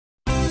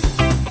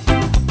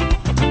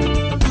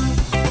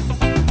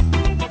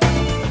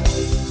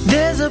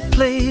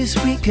place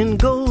we can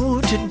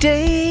go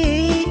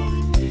today,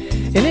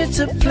 and it's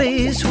a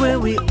place where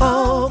we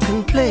all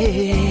can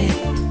play.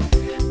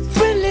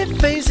 Friendly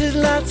faces,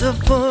 lots of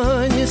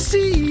fun, you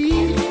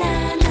see.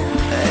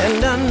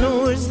 And I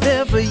know it's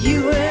there for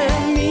you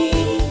and me.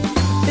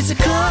 It's a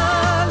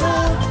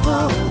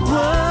colorful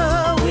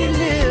world we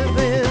live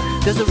in.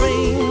 There's a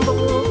rainbow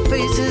of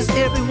faces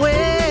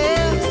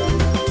everywhere,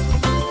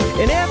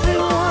 and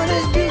everyone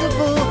is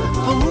beautiful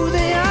for who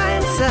they are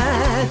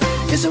inside.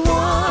 It's a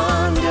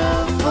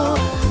wonderful,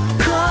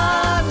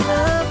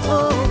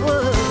 colorful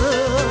world.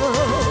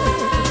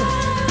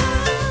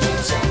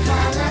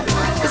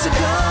 It's a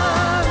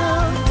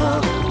colorful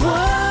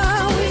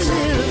world we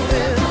live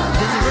in.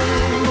 There's a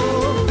rainbow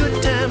of good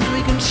times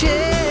we can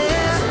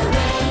share,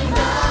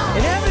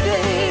 and every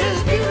day is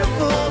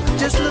beautiful.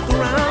 Just look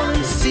around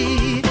and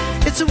see.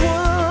 It's a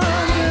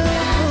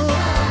wonderful,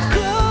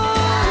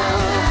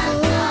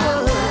 colorful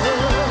world.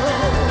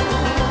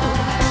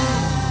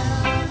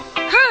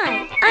 Hi,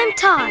 I'm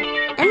Todd,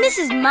 and this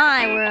is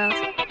my world.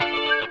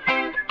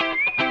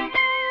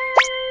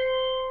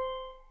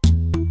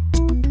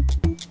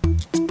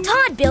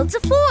 Todd builds a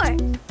fort.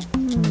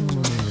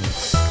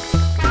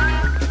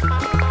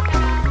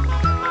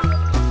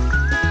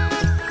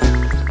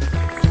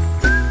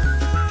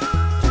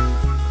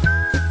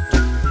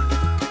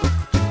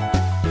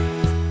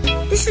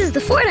 This is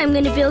the fort I'm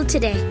going to build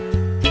today.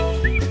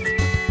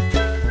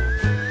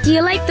 Do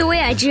you like the way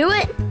I drew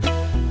it?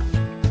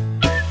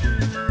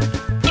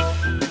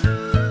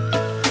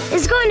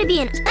 There's going to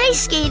be an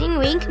ice skating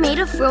rink made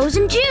of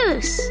frozen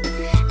juice.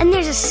 And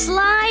there's a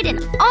slide and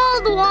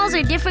all the walls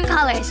are different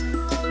colors.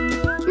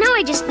 Now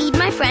I just need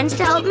my friends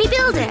to help me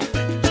build it.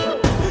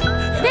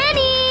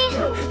 Benny!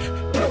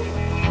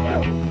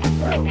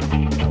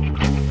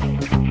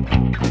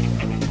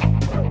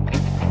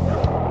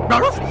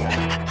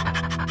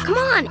 Come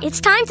on,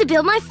 it's time to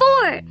build my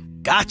fort.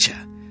 Gotcha.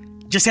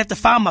 Just have to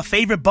find my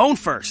favorite bone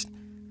first.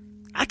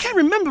 I can't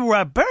remember where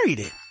I buried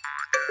it.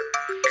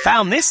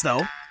 Found this,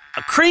 though.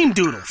 A cream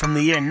doodle from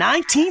the year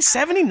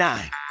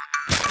 1979.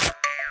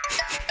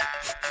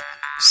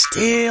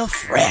 Still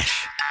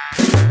fresh.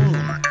 Ew,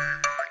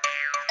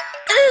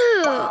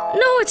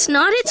 no it's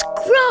not, it's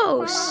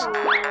gross.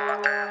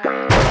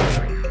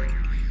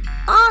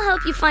 I'll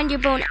help you find your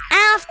bone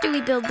after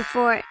we build the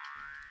fort.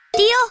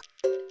 Deal?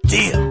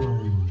 Deal.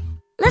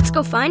 Let's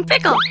go find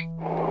Pickle.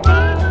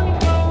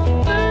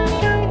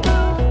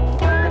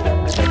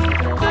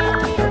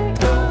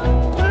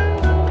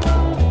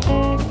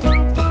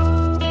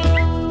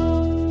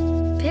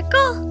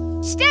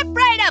 Pickle? Step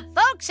right up,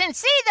 folks, and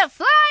see the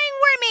flying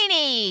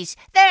worminies.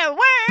 They're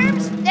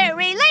worms, they're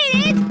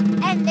related,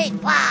 and they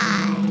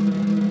fly.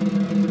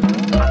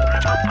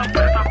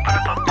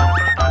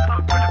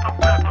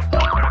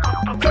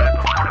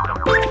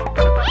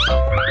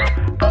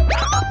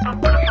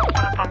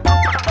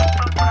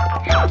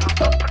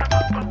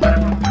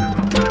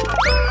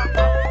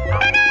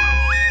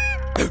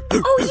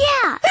 Oh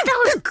yeah, that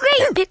was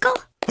great, Pickle.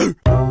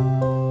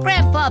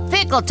 Grandpa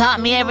Pickle taught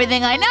me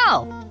everything I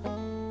know.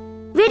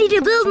 Ready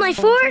to build my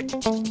fort?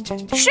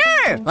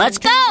 Sure, let's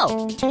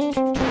go.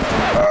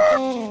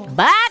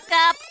 Back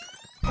up.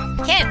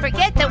 Can't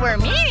forget the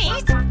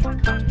worminies.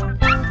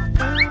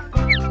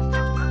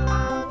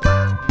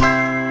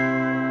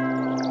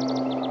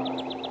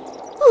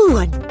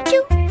 1,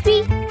 2,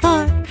 3,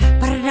 4.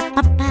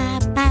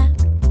 Ba-da-da-ba-ba-ba.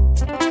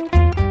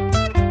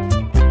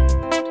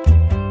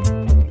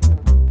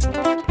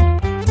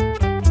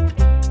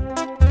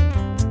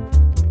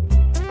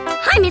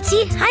 Hi,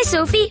 Mitzi. Hi,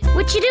 Sophie.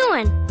 What you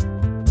doing?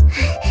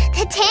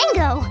 The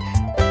tango.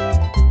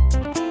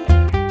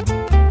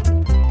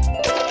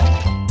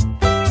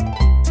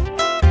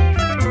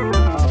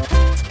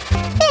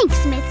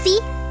 Thanks, Mitzi.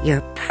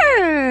 You're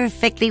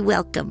perfectly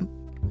welcome.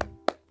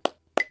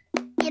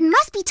 It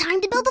must be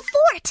time to build a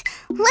fort.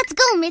 Let's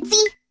go,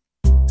 Mitzi.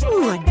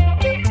 1,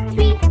 2,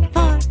 3,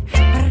 4.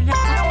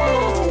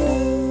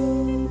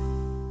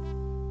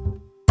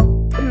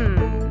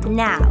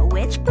 Now,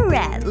 which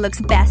bread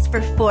looks best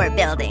for fort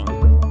building?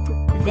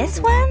 This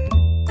one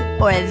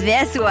or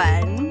this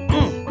one?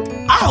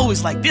 I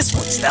always like this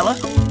one, Stella.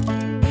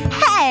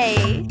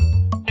 Hey!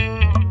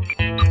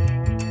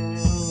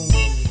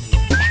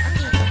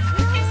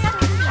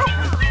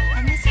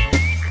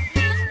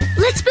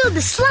 Let's build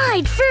the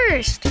slide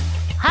first.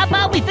 How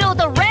about we build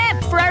a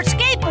ramp for our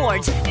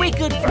skateboards? We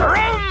could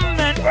vroom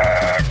and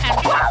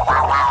wow, wow,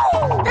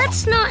 wow.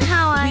 That's not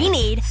how We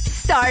need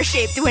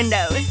star-shaped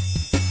windows.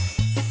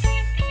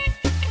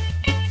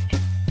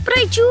 But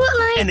I drew it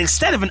like... And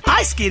instead of an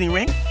ice skating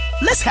rink,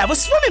 let's have a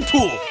swimming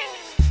pool.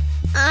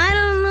 I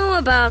don't know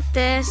about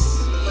this.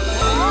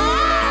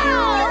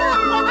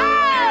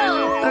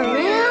 A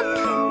ramp?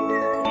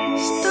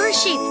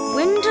 Star-shaped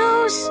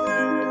windows?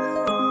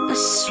 A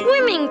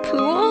swimming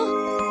pool?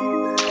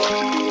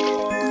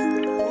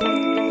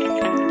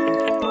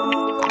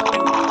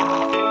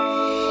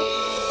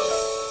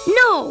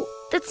 No,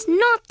 that's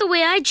not the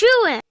way I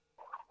drew it.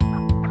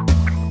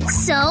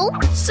 So?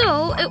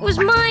 So, it was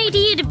my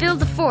idea to build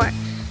the fort.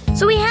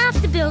 So we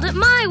have to build it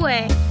my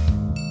way.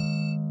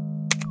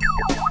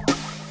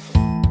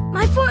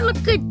 My fort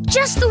looked good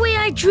just the way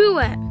I drew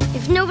it.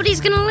 If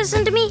nobody's gonna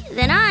listen to me,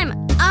 then I'm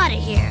out of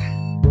here.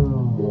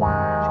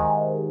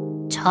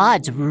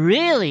 Todd's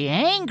really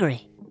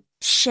angry.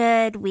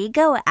 Should we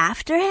go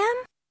after him?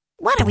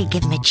 Why don't we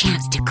give him a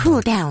chance to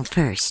cool down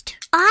first?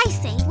 I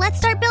say let's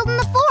start building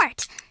the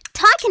fort.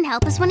 Todd can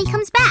help us when he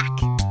comes back.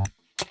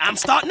 I'm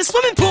starting the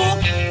swimming pool.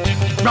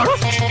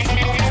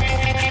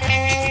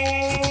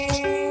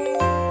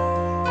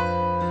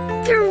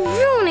 They're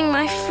ruining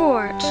my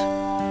fort.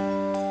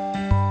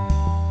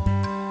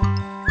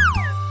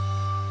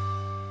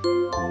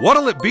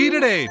 What'll it be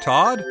today,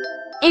 Todd?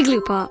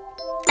 Igloo pop.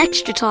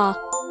 Extra tall.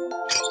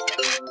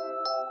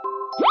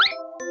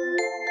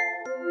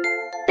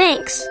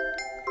 Thanks.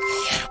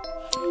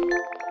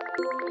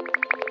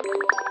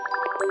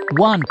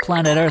 1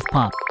 Planet Earth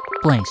pop,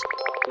 please.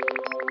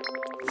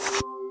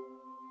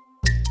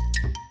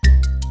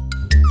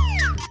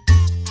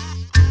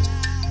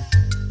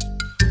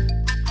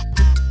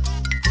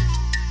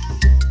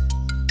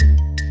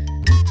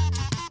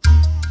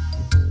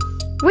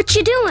 What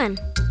you doing?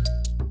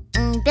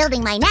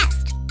 Building my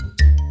nest.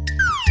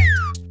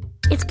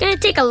 It's gonna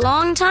take a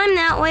long time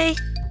that way.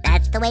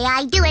 That's the way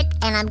I do it,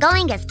 and I'm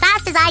going as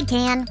fast as I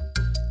can.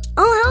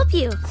 I'll help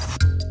you.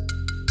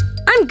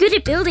 I'm good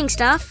at building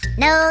stuff.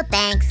 No,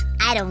 thanks.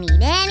 I don't need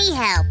any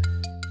help.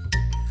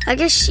 I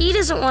guess she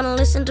doesn't want to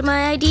listen to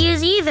my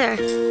ideas either.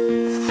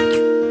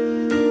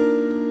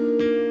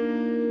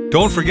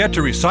 Don't forget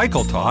to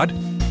recycle, Todd.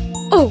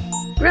 Oh,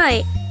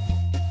 right.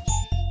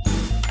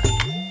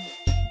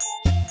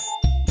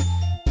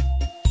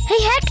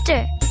 Hey,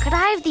 Hector, could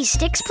I have these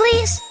sticks,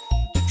 please?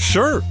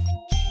 Sure.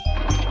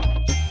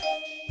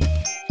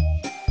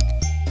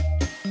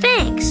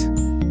 Thanks.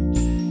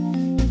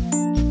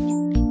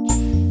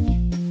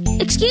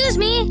 Excuse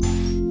me.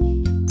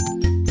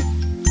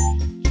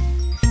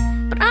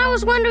 But I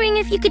was wondering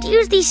if you could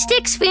use these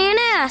sticks for your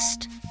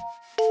nest.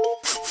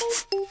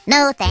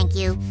 No, thank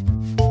you.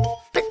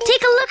 But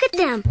take a look at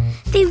them.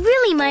 They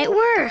really might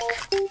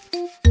work.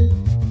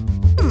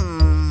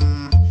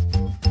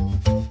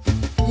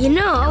 You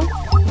know,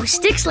 with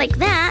sticks like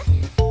that,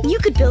 you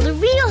could build a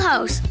real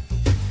house.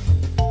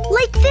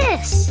 Like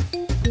this.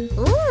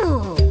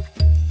 Ooh.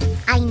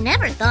 I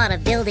never thought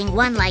of building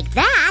one like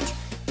that.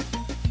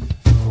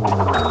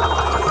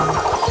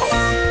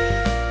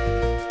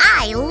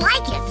 I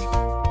like it.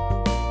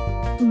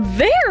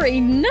 Very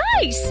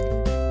nice!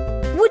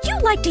 Would you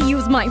like to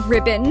use my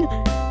ribbon?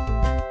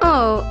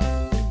 Oh,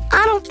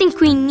 I don't think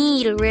we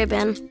need a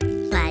ribbon.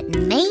 But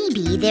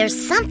maybe there's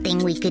something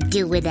we could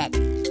do with it.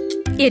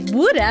 It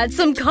would add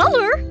some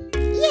color.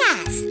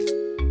 Yes.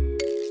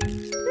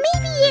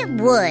 Maybe it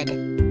would.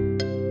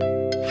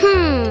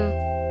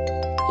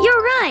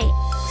 You're right.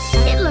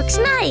 It looks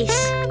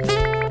nice.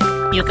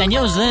 You can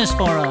use this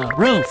for a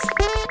roof.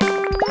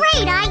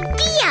 Great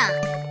idea!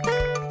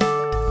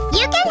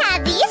 You can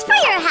have these for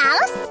your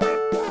house.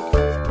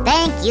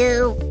 Thank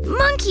you.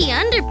 Monkey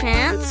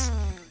underpants?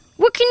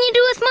 What can you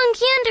do with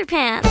monkey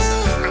underpants?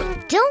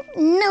 I don't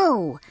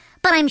know,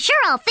 but I'm sure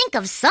I'll think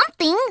of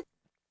something.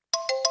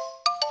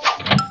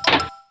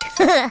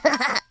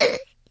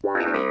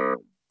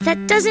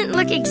 That doesn't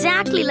look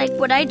exactly like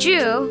what I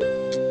drew.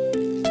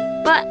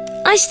 But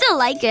I still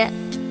like it.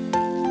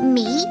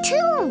 Me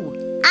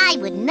too. I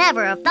would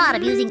never have thought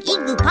of using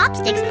igloo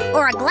popsticks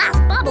or a glass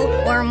bubble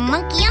or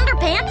monkey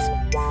underpants.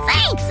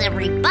 Thanks,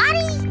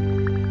 everybody!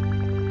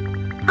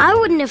 I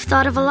wouldn't have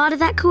thought of a lot of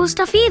that cool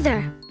stuff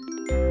either.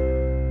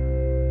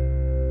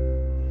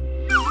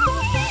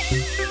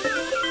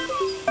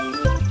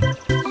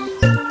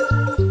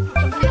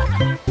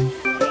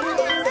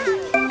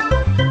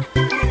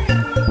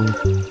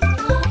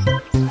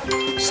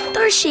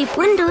 Star-shaped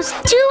windows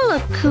do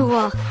look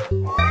cool.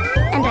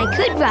 And I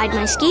could ride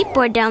my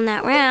skateboard down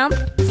that ramp.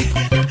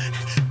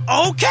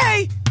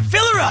 Okay,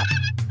 fill her up.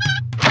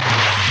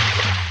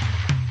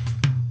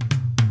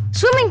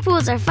 Swimming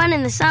pools are fun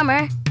in the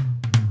summer.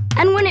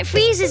 And when it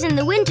freezes in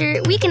the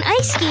winter, we can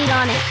ice skate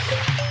on it.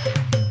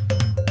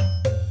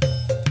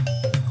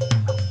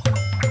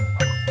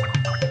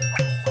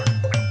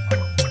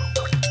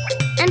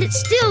 And it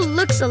still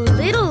looks a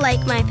little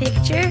like my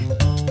picture.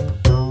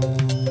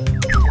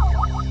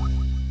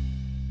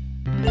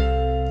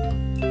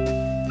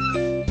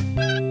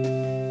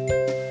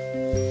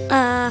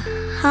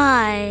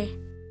 Hi.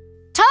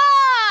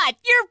 Todd,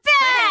 you're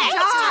back!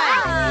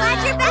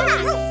 Glad you're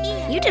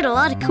back! You did a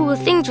lot of cool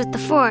things with the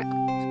fort.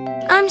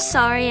 I'm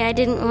sorry I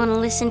didn't want to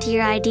listen to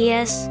your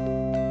ideas.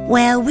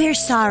 Well, we're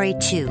sorry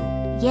too.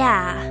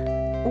 Yeah,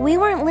 we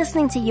weren't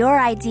listening to your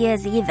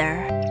ideas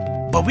either.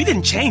 But we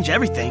didn't change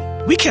everything.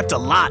 We kept a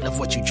lot of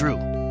what you drew.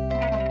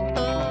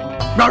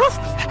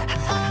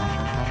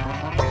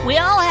 We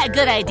all had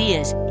good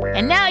ideas.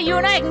 And now you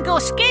and I can go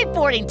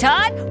skateboarding,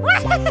 Todd.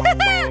 What?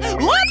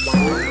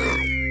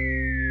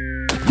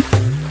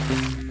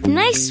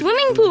 Nice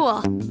swimming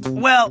pool.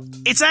 Well,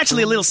 it's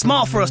actually a little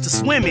small for us to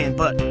swim in,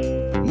 but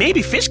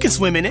maybe fish can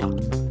swim in it.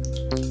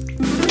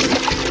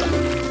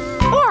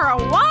 For a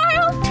while?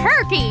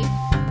 turkey.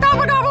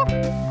 Gobble, gobble.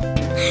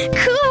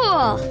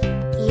 Cool!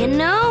 You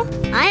know,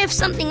 I have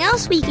something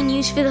else we can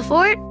use for the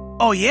fort.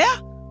 Oh, yeah?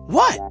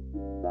 What?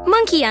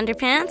 Monkey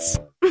underpants.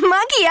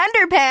 Monkey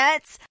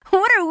underpants?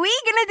 What are we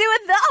gonna do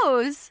with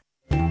those?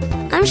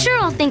 I'm sure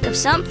I'll think of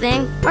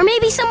something, or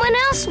maybe someone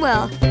else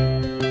will.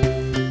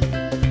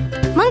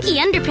 Monkey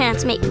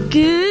underpants make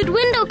good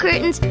window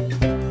curtains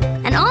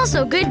and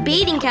also good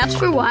baiting caps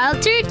for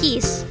wild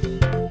turkeys.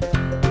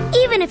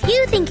 Even if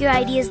you think your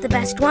idea is the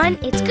best one,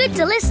 it's good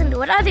to listen to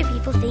what other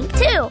people think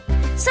too.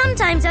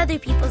 Sometimes other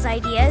people's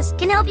ideas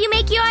can help you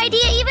make your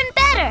idea even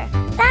better.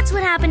 That's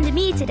what happened to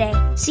me today.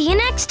 See you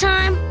next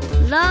time.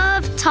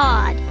 Love,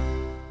 Todd.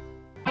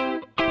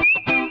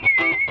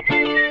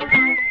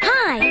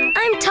 Hi,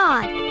 I'm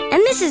Todd,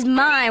 and this is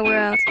my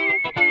world.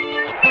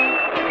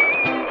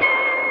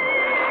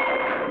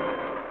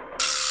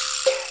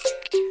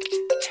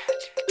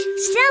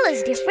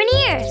 Stella's different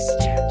ears.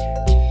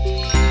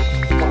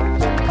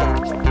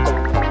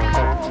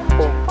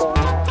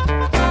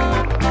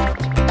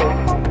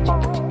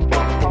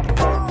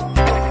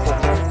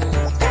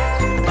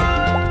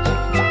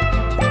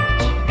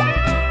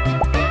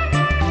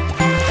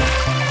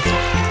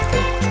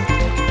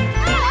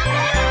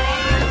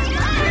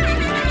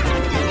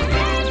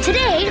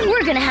 Today,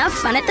 we're gonna have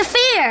fun at the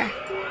fair.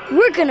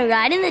 We're gonna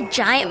ride in the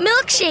giant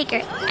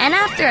milkshaker, and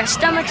after our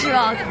stomachs are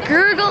all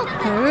gurgle,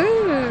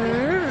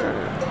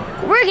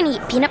 we're gonna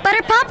eat peanut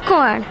butter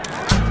popcorn.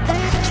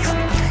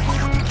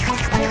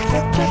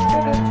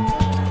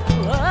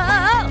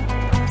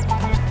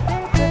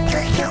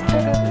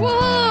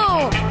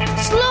 Whoa!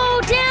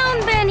 Slow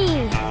down,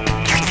 Benny.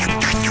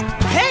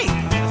 Hey,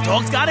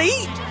 dogs gotta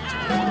eat.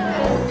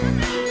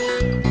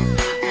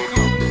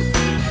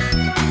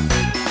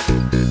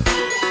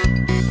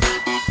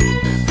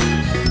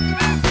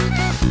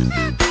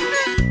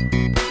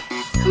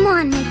 Come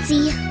on,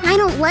 Mitzi. I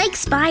don't like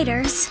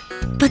spiders.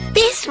 But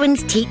this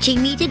one's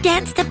teaching me to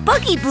dance the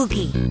boogie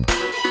boogie.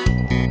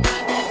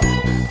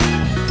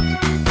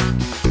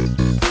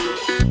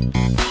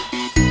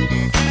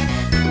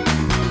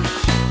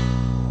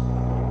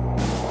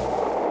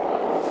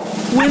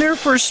 Winner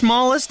for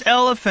smallest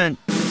elephant.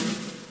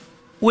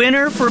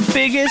 Winner for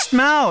biggest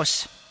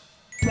mouse.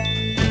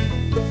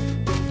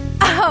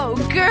 Oh,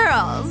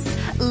 girls.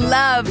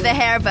 Love the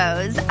hair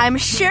bows. I'm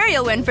sure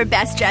you'll win for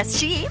best dressed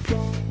sheep.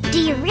 Do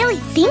you really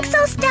think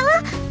so,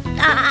 Stella?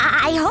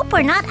 I hope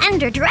we're not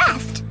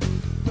underdressed.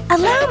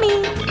 Allow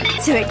me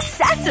to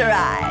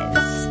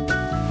accessorize.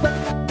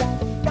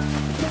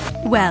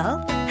 Well,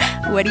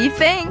 what do you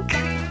think?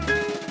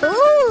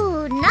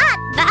 Ooh, not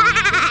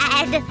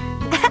bad.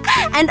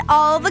 And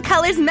all the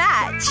colors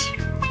match.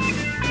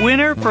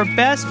 Winner for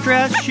best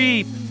dressed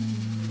sheep.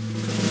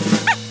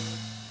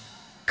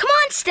 Come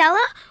on,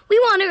 Stella. We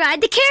want to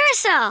ride the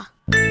carousel.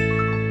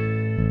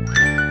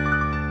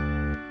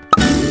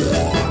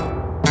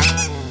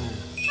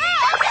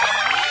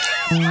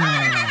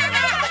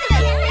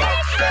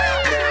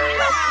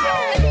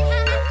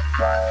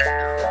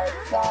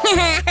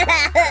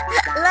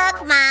 Look,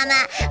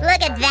 Mama.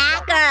 Look at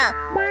that girl.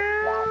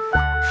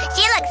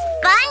 She looks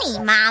funny,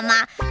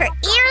 Mama. Her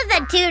ears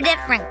are 2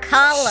 different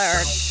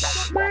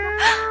colors.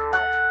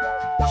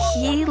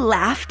 He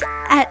laughed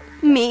at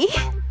me?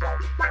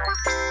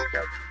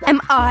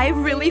 Am I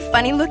really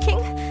funny looking?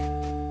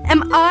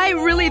 Am I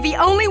really the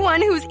only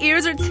one whose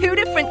ears are 2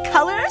 different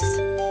colors?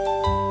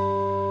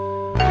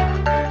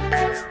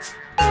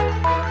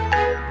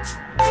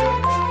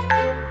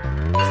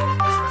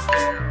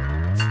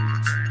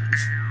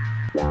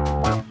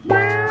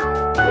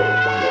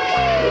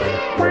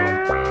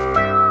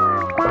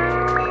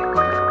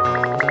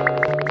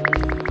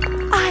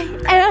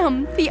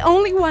 The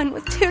only one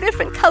with 2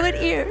 different colored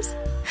ears.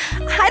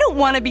 I don't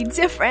want to be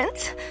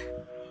different.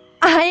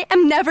 I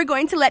am never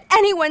going to let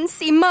anyone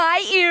see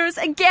my ears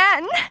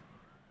again.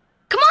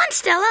 Come on,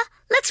 Stella.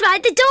 Let's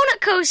ride the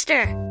donut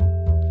coaster.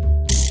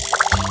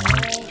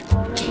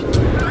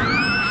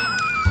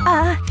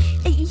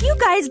 You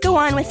guys go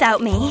on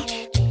without me.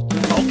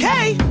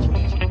 Okay.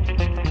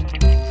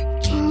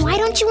 Why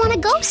don't you want to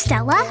go,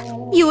 Stella?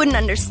 You wouldn't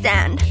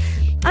understand.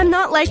 I'm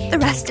not like the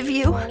rest of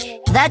you.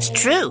 That's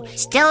true.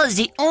 Stella's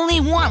the only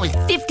one with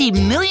 50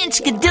 million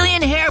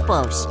skadillion hair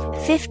bows.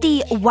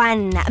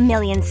 51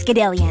 million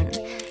skadillion.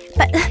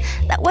 But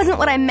that wasn't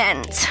what I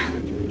meant.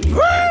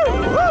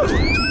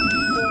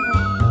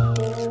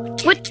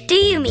 What do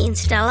you mean,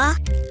 Stella?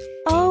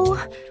 Oh,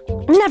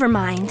 never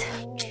mind.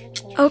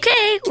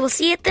 Okay, we'll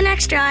see you at the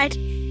next ride.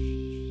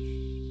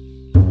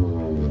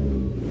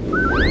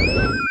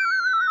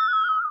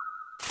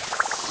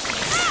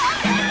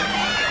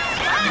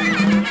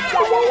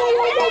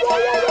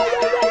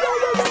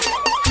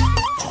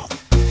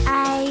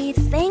 I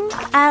think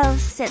I'll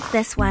sit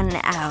this one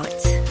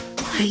out.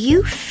 Are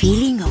you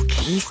feeling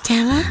okay,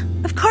 Stella?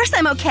 Of course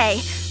I'm okay.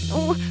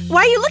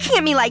 Why are you looking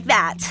at me like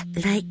that?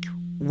 Like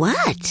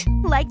what?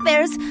 Like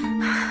there's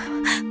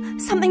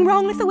something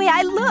wrong with the way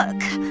I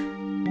look.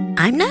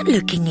 I'm not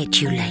looking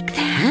at you like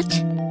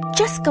that.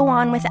 Just go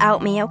on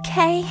without me,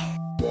 okay?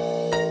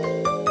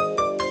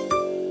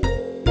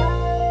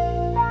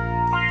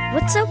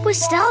 What's up with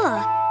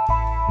Stella?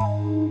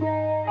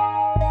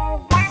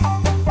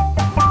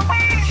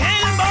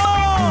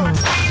 Cannonball!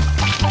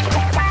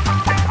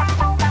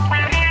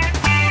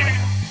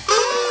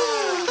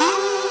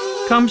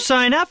 Come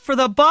sign up for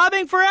the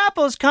Bobbing for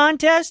Apples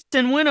contest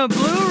and win a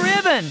blue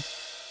ribbon.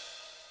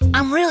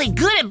 I'm really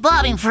good at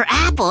bobbing for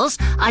apples.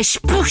 I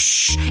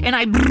sploosh and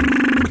I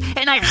brrr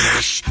and I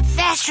hush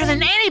faster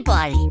than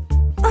anybody.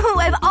 Oh,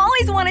 I've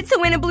always wanted to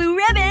win a blue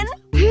ribbon.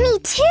 Me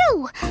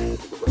too.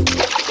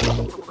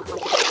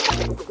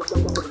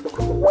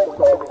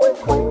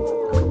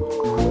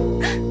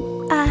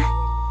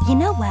 You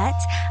know what?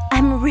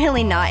 I'm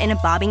really not in a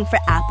bobbing for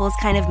apples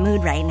kind of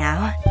mood right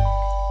now.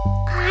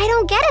 I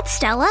don't get it,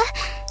 Stella.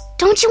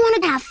 Don't you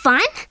want to have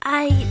fun?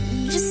 I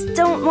just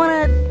don't want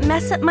to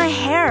mess up my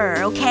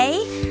hair,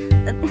 okay?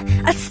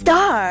 A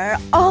star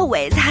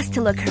always has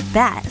to look her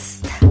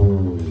best.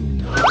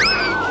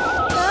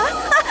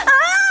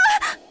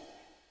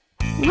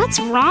 What's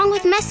wrong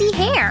with messy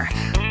hair?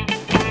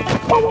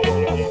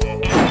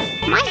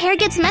 My hair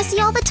gets messy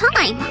all the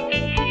time.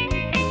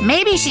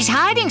 Maybe she's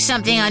hiding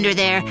something under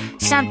there.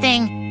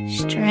 Something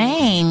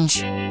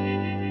strange.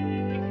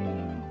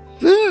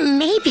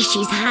 Maybe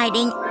she's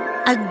hiding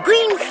a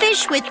green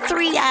fish with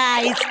 3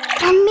 eyes.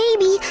 Or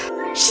maybe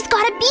she's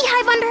got a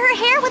beehive under her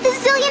hair with a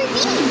zillion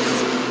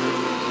bees.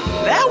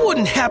 That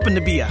wouldn't happen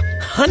to be a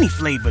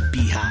honey-flavored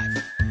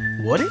beehive,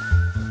 would it?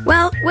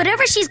 Well,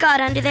 whatever she's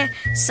got under there,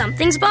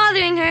 something's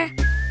bothering her.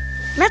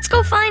 Let's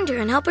go find her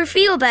and help her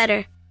feel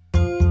better.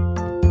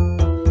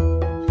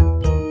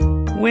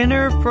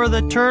 Winner for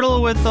the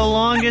turtle with the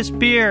longest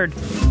beard.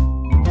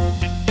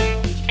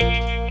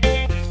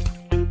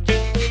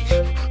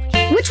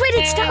 Which way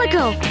did Stella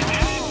go?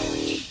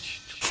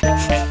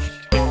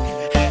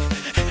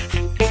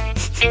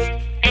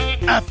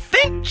 I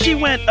think she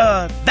went,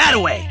 that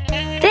way.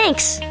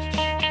 Thanks.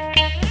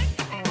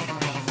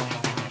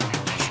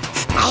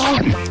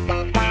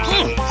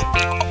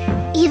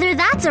 Either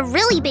that's a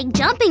really big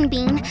jumping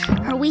bean,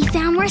 or we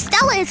found where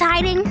Stella is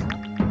hiding.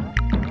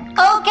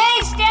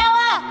 Okay,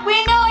 Stella,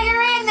 we know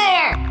you're in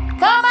there.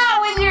 Come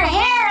out with your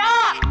hair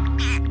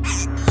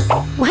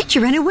up. Why'd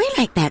you run away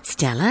like that,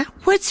 Stella?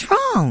 What's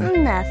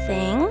wrong?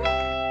 Nothing.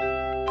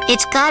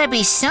 It's gotta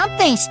be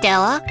something,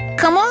 Stella.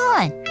 Come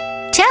on,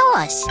 tell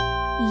us.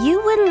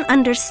 You wouldn't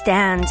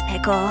understand,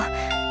 Pickle.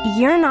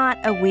 You're not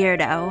a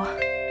weirdo.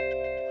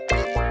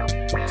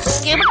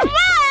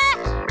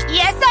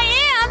 Yes, I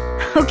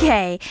am.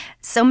 Okay,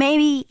 so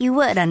maybe you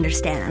would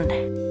understand.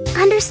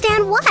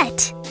 Understand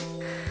what?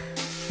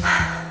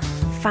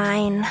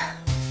 Fine.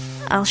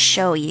 I'll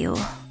show you.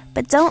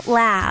 But don't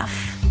laugh.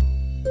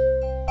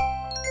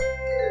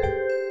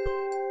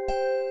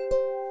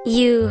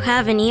 You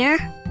have an ear?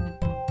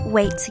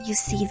 Wait till you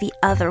see the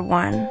other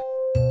one.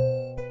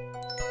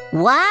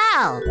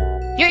 Wow,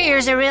 your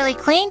ears are really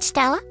clean,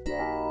 Stella.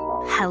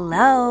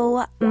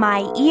 Hello,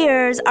 my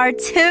ears are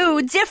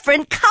 2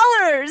 different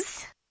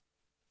colors.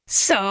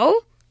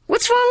 So?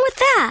 What's wrong with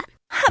that?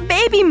 A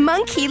baby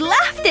monkey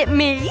laughed at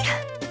me.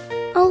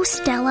 Oh,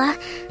 Stella,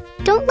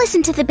 don't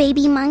listen to the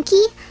baby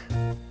monkey.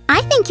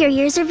 I think your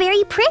ears are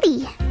very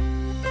pretty.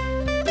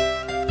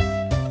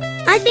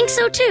 I think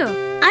so too.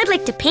 I'd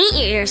like to paint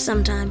your ears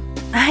sometime.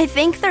 I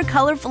think they're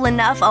colorful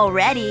enough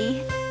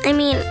already. I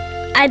mean,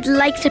 I'd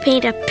like to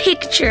paint a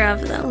picture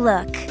of them.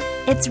 Look,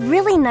 it's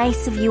really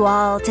nice of you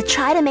all to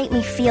try to make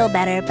me feel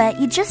better,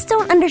 but you just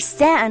don't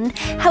understand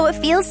how it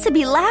feels to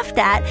be laughed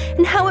at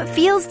and how it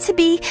feels to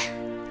be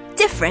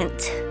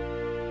different.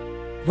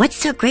 What's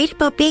so great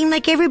about being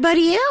like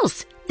everybody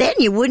else? Then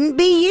you wouldn't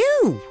be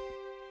you.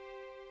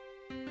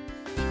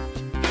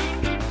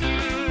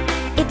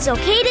 It's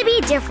okay to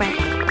be different.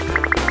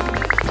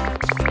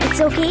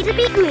 It's okay to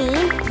be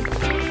green,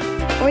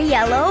 or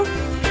yellow,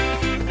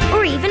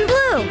 or even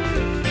blue.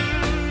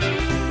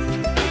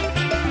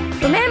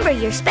 Remember,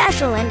 you're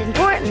special and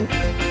important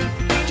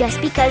just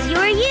because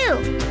you're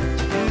you.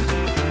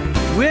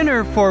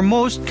 Winner for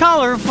most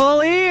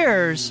colorful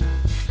ears.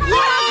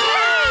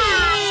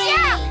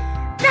 Yeah!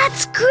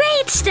 That's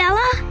great,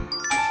 Stella.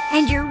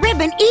 And your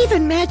ribbon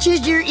even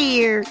matches your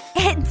ear.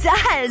 It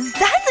does,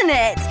 doesn't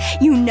it?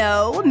 You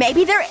know,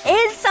 maybe there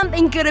is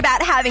something good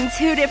about having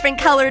 2 different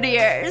colored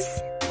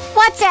ears.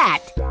 What's that?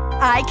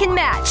 I can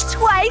match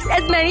twice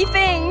as many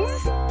things.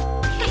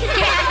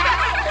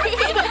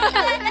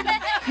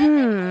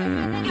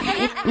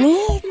 It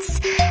needs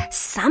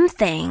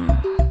something.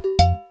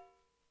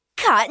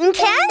 Cotton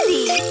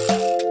candy.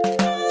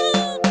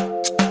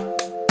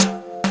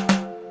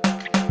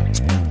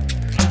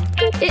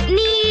 It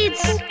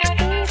needs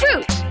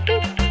fruit.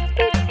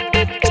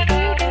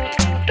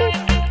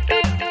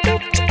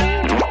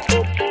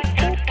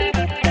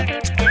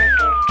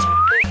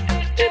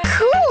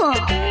 Cool.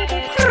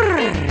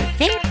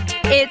 Perfect.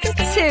 It's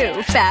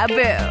too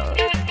faboo.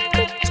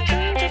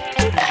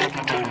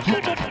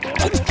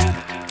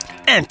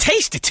 And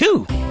tasty,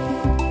 too.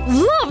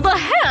 Love the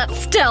hat,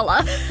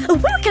 Stella.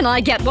 Where can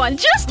I get one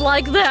just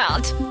like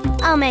that?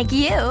 I'll make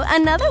you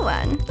another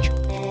one.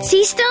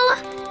 See, Stella?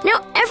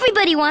 Now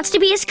everybody wants to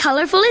be as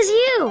colorful as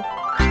you.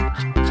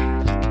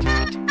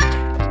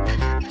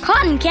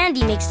 Cotton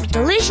candy makes a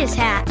delicious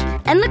hat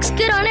and looks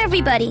good on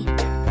everybody,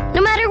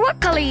 no matter what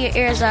color your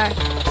ears are.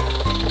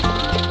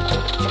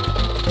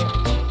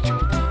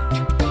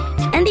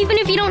 And even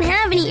if you don't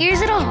have any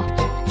ears at all,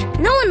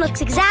 no one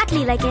looks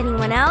exactly like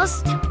anyone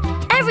else.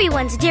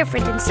 Everyone's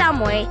different in some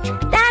way.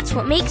 That's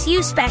what makes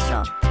you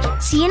special.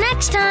 See you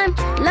next time.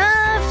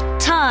 Love,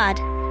 Todd.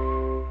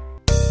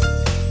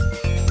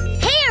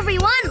 Hey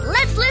everyone,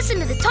 let's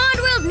listen to the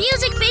Toddworld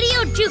music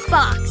video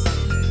jukebox.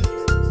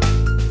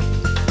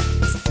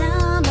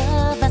 Some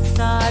of us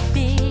are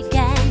big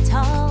and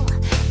tall.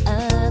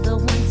 Other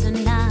ones are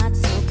not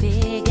so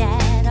big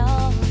at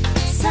all.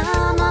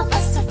 Some of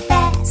us are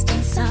fast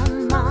and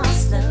some are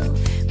slow.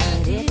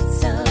 But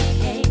it's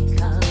okay,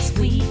 'cause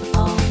we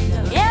all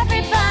know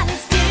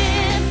everybody's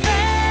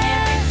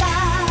different.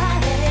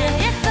 And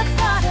it's a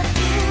part of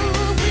who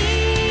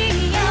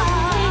we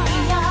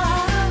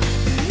are.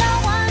 No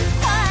one's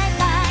quite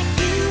like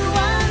you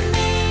or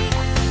me.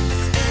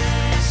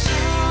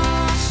 Special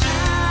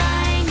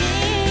shining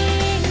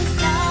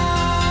star.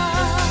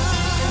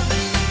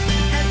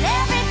 'Cause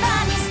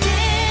everybody's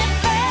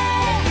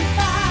different.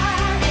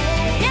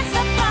 It's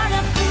a part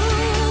of who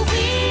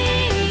we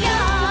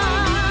are.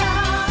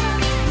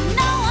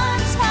 No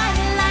one's quite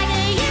like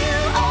you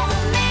or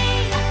me.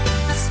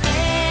 A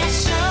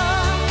special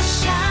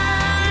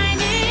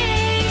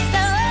shining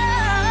star.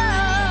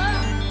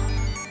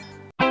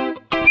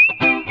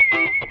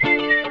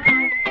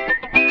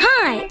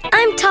 Hi,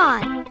 I'm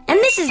Todd, and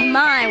this is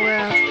my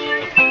world.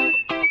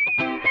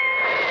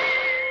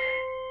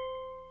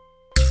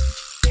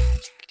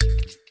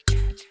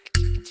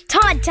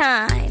 Todd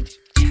time!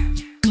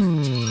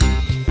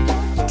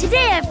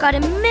 Today I've got a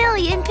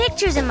million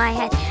pictures in my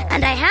head,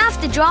 and I have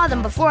to draw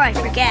them before I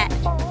forget.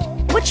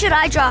 What should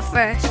I draw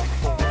first?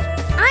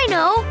 I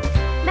know!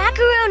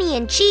 Macaroni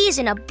and cheese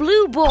in a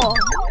blue bowl.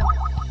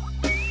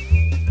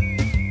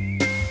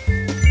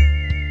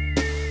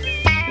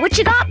 What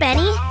you got,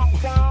 Benny?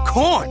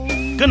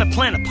 Corn. Gonna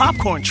plant a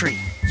popcorn tree.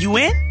 You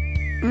in?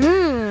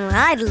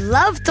 I'd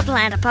love to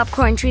plant a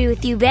popcorn tree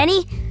with you,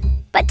 Benny.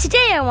 But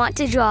today I want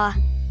to draw.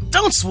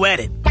 Don't sweat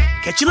it.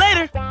 Catch you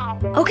later.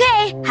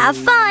 Okay, have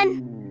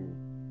fun.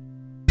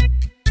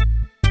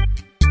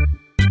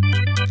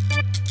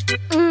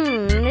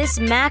 This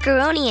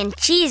macaroni and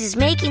cheese is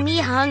making me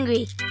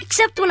hungry.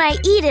 Except when I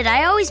eat it,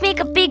 I always make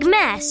a big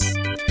mess.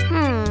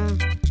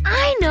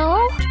 I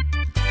know.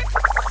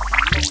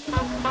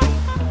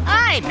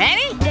 Hi,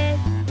 Benny. Hey,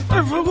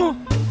 Rugal.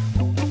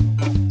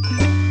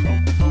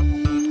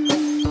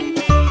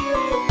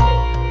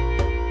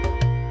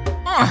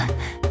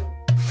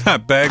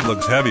 That bag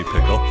looks heavy,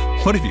 Pickle.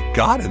 What have you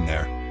got in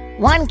there?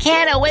 1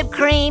 can of whipped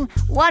cream,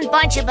 1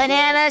 bunch of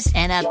bananas,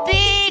 and a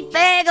big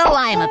bag of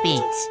lima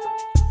beans.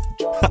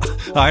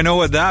 I know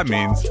what that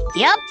means.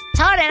 Yep,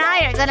 Todd and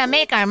I are gonna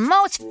make our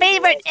most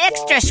favorite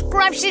extra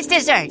scrumptious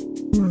dessert.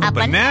 A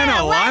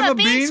Banana lima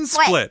bean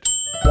split.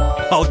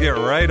 I'll get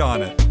right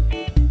on it.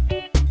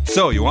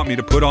 So, you want me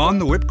to put on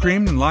the whipped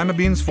cream and lima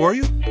beans for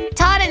you?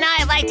 Todd and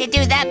I like to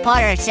do that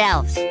part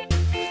ourselves.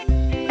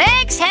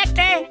 Thanks,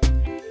 Hector.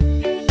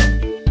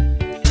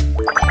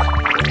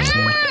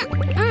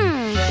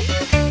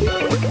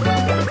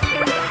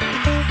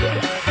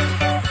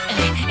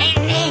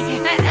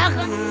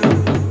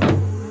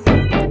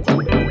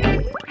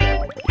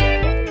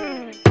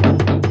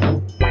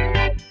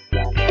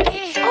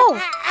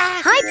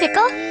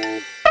 Pickle?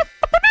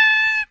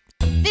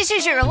 This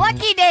is your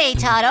lucky day,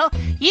 Totto.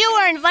 You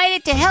are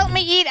invited to help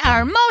me eat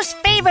our most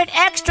favorite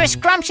extra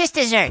scrumptious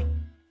dessert.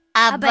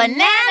 A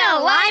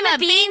banana lima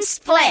bean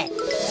split.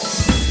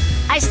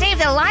 I saved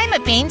the lima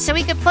beans so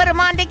we could put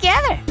them on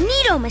together.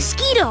 Neato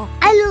mosquito.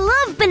 I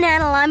love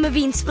banana lima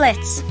bean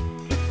splits.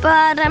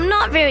 But I'm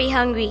not very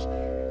hungry.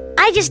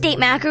 I just ate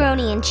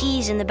macaroni and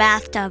cheese in the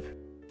bathtub.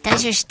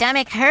 Does your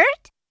stomach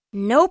hurt?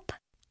 Nope.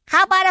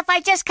 How about if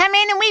I just come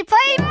in and we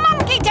play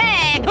monkey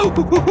tag?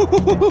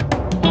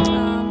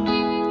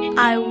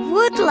 I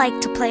would like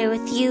to play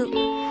with you,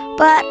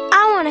 but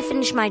I want to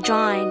finish my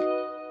drawing.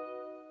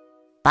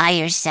 By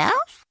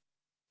yourself?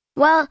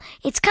 Well,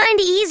 it's kind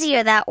of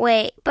easier that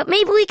way, but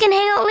maybe we can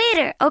hang out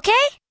later,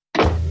 okay?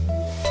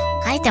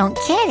 I don't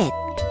get it.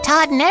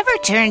 Todd never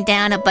turned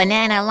down a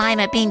banana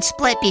lima bean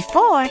split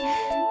before.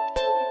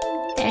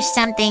 There's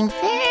something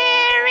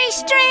very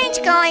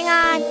strange going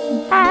on.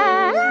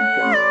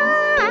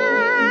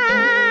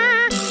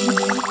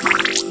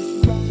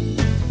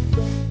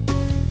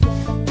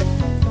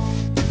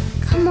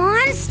 Come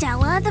on,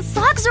 Stella. The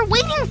frogs are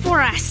waiting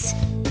for us.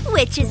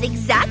 Which is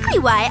exactly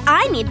why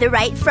I need the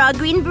right frog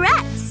green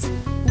barrettes.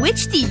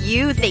 Which do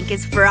you think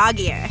is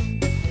froggier?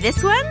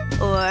 This one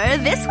or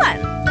this one?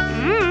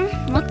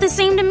 Look the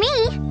same to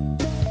me.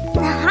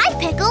 Hi,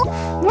 Pickle.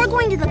 We're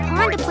going to the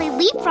pond to play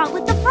leapfrog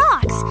with the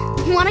frogs.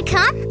 Want to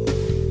come?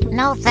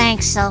 No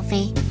thanks,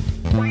 Sophie.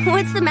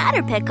 What's the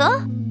matter,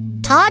 Pickle?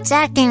 Todd's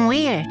acting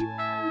weird.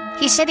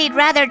 He said he'd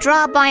rather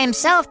draw by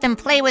himself than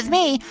play with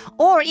me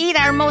or eat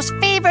our most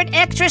favorite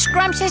extra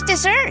scrumptious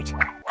dessert.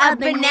 A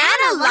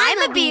banana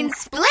lima bean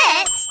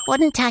split?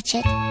 Wouldn't touch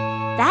it.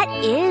 That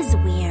is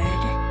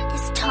weird.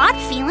 Todd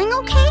feeling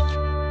okay?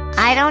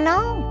 I don't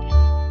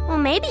know. Well,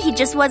 maybe he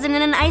just wasn't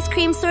in an ice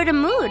cream sort of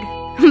mood.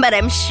 But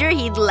I'm sure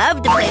he'd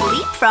love to play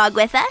leapfrog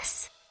with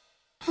us.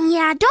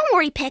 Yeah, don't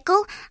worry,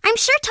 Pickle. I'm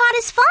sure Todd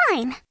is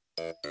fine.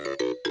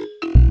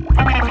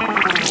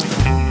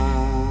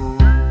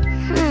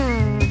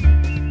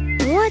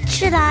 What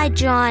should I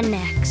draw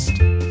next?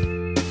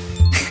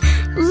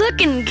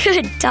 Looking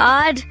good,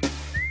 Todd.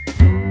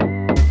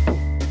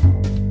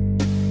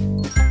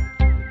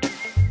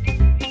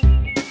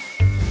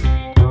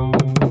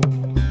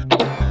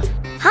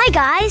 Hi,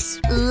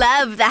 guys.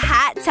 Love the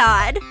hat,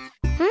 Todd.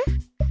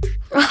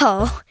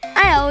 Oh,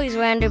 I always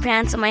wear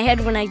underpants on my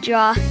head when I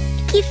draw.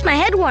 It keeps my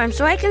head warm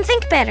so I can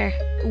think better.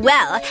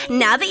 Well,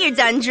 now that you're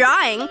done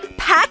drawing,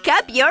 pack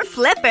up your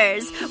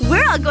flippers.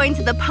 We're all going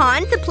to the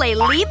pond to play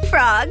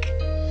leapfrog.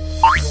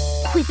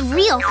 With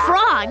real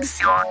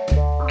frogs.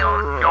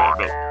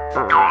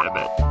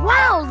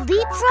 Wow,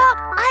 leapfrog.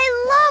 I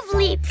love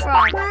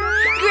leapfrog.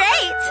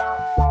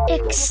 Great!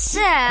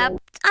 Except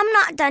I'm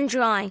not done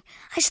drawing.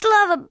 I still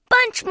have a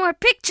bunch more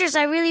pictures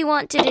I really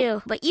want to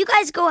do. But you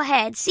guys go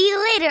ahead. See you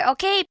later,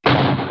 okay?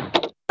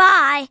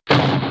 Bye.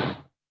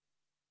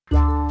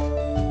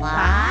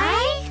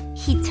 Bye?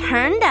 He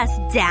turned us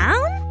down?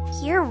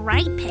 You're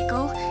right,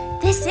 Pickle.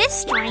 This is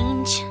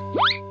strange.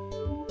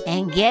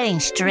 And getting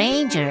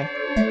stranger.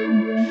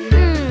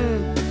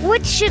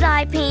 What should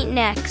I paint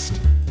next?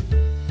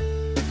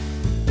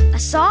 A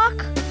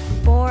sock?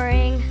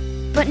 Boring.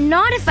 But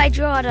not if I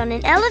draw it on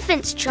an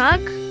elephant's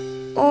trunk.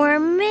 Or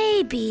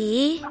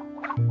maybe...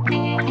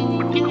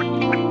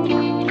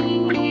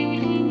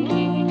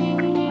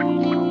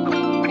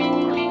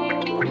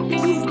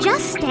 He's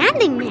just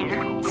standing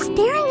there,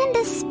 staring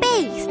into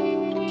space.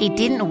 He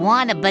didn't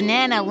want a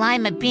banana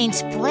lima bean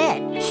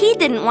split. He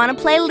didn't want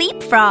to play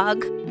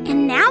leapfrog.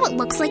 And now it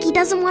looks like he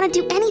doesn't want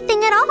to do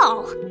anything at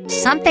all.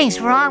 Something's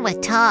wrong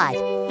with Todd.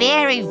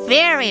 Very,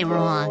 very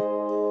wrong.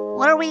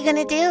 What are we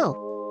gonna do?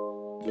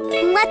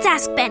 Let's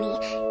ask Benny.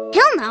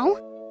 He'll know.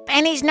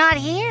 Benny's not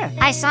here.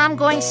 I saw him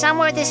going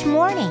somewhere this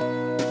morning.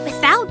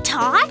 Without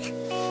Todd?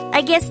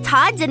 I guess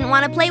Todd didn't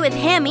want to play with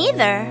him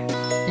either.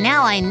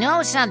 Now I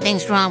know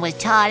something's wrong with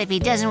Todd if he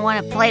doesn't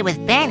want to play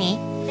with Benny.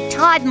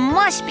 Todd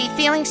must be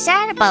feeling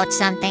sad about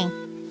something.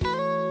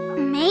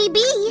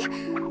 Maybe.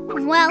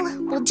 Well,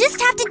 we'll just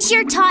have to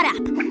cheer Todd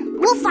up.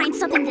 We'll find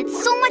something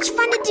that's so much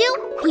fun to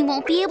do, he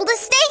won't be able to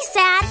stay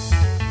sad.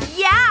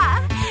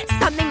 Yeah!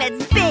 Something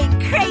that's big,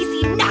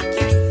 crazy, knock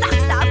your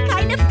socks off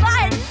kind of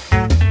fun.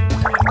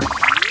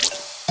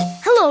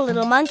 Hello,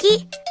 little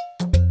monkey.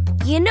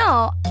 You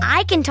know,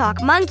 I can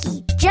talk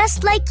monkey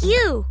just like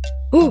you.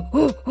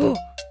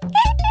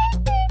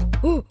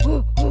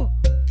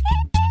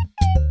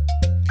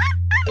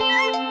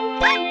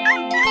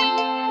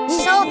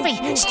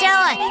 Sophie,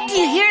 Stella, do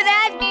you hear that?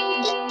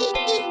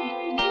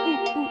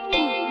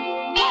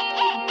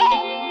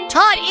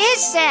 Todd is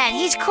sad.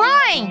 He's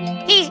crying.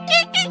 He's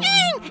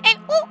and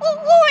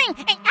oohing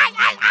and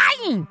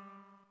I.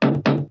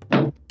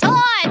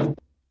 Todd!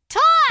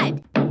 Todd!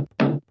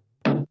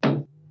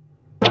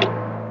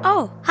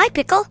 Oh, hi,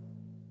 Pickle.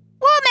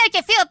 We'll make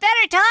you feel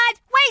better, Todd.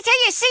 Wait till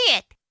you see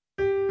it.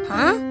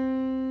 Huh?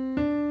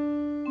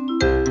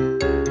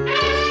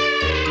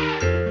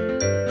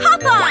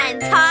 Hop on,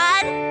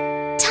 Todd!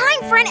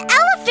 Time for an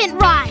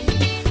elephant ride!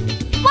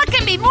 What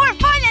can be more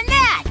fun than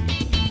that?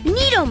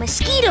 Neato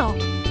mosquito.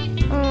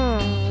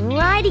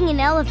 Riding an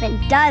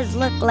elephant does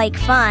look like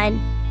fun.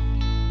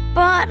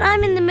 But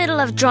I'm in the middle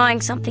of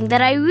drawing something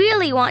that I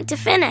really want to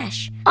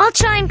finish. I'll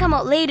try and come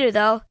out later,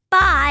 though.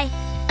 Bye.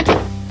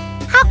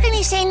 How can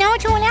you say no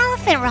to an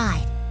elephant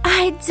ride?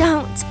 I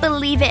don't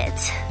believe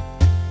it.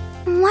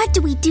 What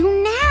do we do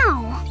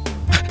now?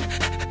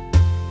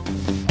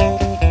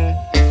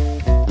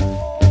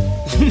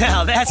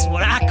 Now that's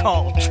what I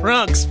call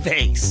trunk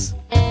space.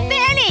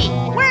 Benny,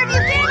 where have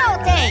you been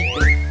all day?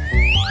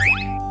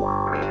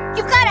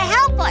 You've got to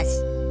help us.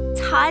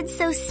 Todd's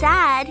so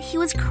sad, he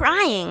was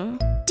crying.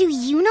 Do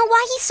you know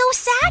why he's so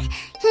sad?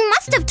 He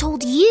must have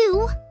told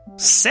you.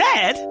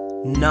 Sad?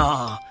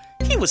 Nah,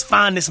 he was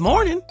fine this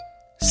morning.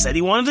 Said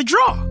he wanted to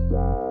draw.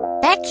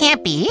 That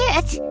can't be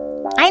it.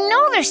 I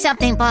know there's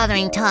something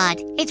bothering Todd.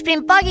 It's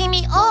been bugging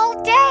me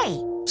all day.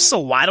 So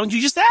why don't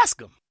you just ask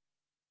him?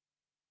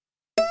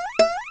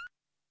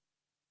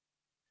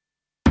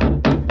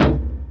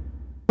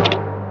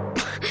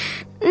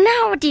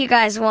 Now what do you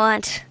guys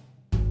want?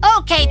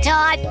 Okay,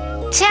 Todd,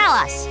 tell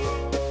us.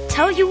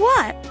 Tell you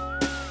what?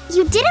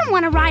 You didn't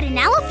want to ride an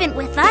elephant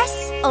with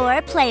us.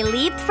 Or play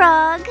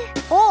leapfrog.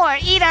 Or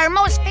eat our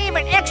most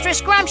favorite extra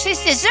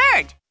scrumptious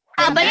dessert.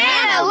 A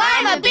banana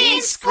lima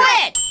bean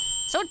split.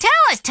 So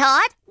tell us,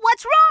 Todd,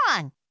 what's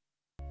wrong?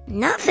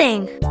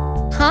 Nothing.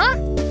 Huh?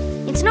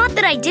 It's not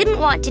that I didn't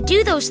want to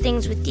do those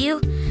things with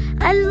you.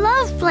 I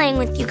love playing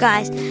with you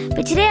guys.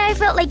 But today I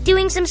felt like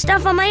doing some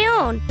stuff on my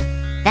own.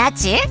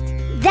 That's it?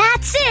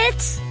 That's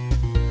it!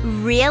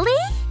 Really?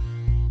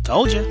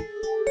 Told you.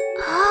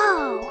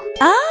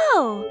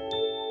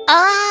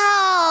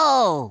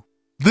 Oh!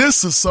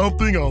 This is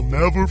something I'll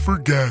never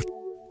forget.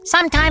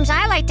 Sometimes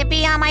I like to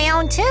be on my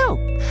own, too.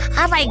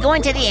 I like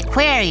going to the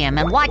aquarium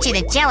and watching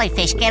the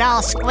jellyfish get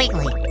all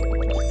squiggly.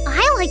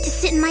 I like to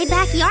sit in my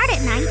backyard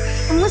at night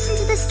and listen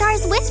to the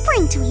stars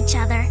whispering to each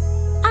other.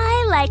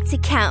 I like to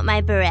count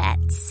my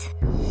barrettes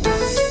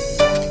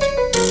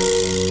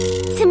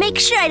to make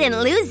sure I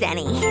didn't lose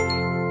any.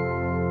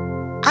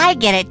 I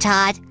get it,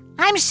 Todd.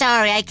 I'm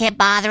sorry I kept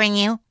bothering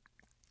you.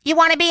 You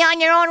want to be on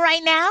your own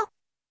right now?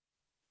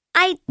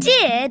 I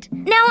did.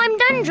 Now I'm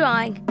done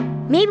drawing.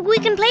 Maybe we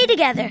can play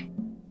together.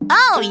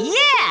 Oh,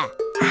 yeah!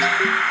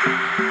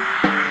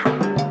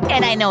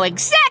 And I know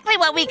exactly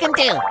what we can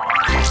do.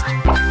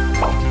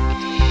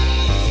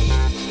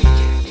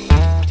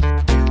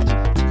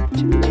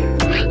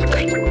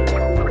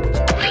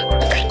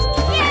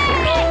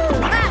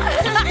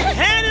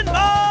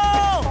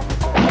 Cannonball!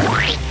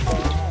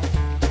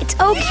 It's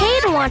okay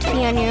to want to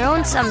be on your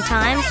own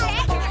sometimes.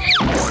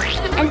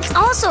 And it's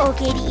also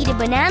okay to eat a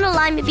banana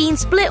lima bean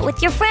split with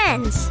your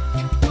friends.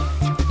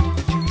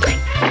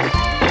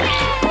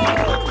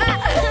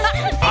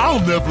 I'll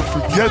never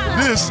forget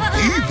this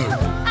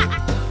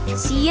either.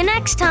 See you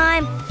next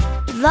time.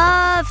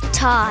 Love,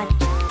 Todd.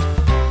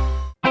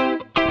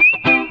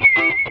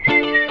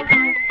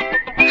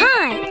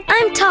 Hi,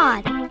 I'm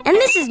Todd, and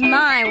this is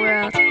my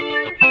world.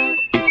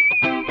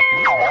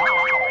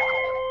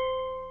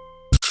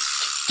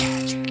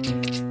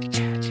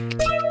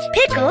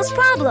 Pickle's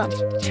problem.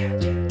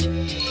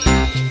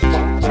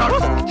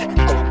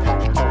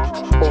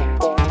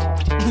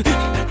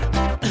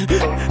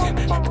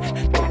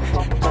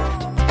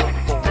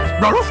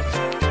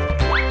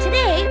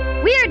 Today,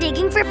 we're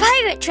digging for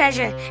pirate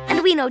treasure,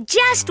 and we know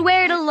just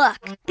where to look,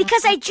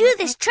 because I drew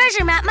this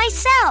treasure map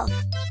myself.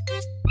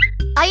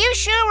 Are you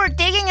sure we're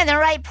digging in the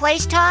right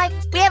place, Todd?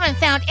 We haven't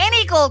found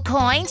any gold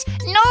coins,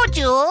 no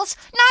jewels,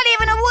 not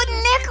even a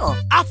wooden nickel.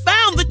 I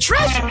found the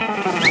treasure!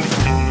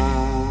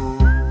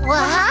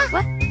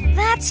 What?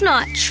 That's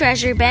not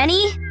treasure,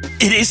 Benny.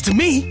 It is to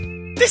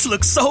me. This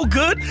looks so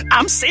good,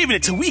 I'm saving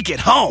it till we get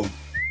home.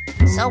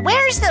 So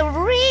where's the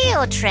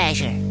real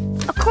treasure?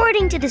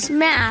 According to this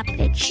map,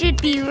 it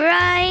should be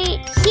right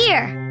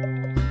here.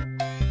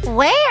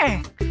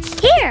 Where?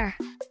 Here.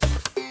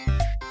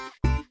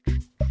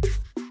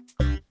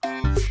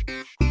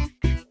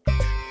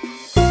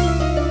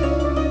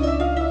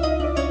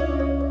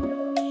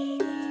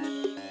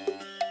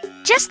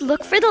 Just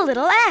look for the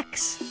little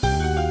X.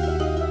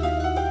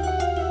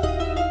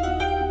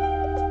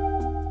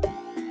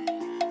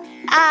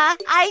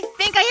 I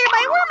think I hear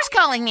my worms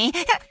calling me.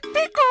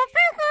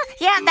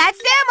 Yeah, that's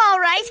them, all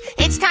right.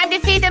 It's time to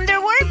feed them their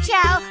worm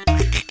chow.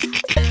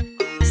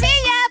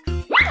 See ya!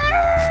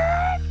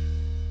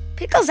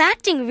 Pickle's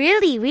acting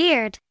really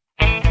weird.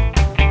 Pickle!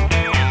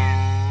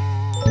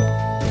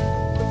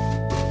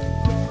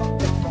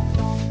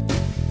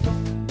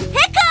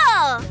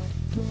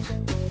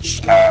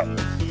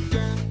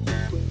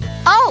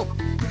 Oh,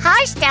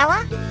 hi,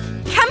 Stella.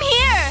 Come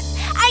here!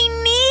 I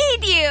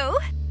need you!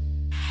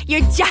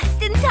 You're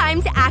just in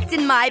time to act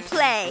in my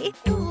play.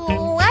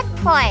 What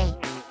play?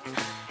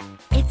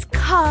 It's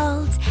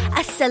called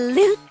A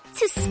Salute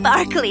to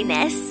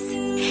Sparkliness.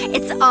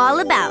 It's all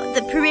about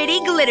the pretty,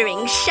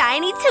 glittering,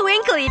 shiny,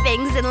 twinkly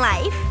things in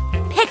life.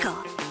 Pickle,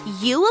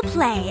 you will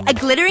play a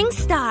glittering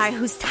star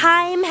whose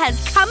time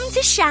has come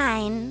to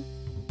shine.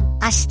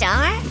 A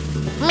star?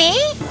 Me?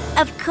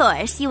 Of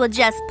course, you will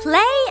just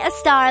play a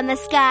star in the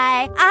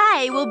sky.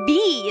 I will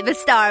be the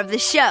star of the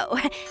show.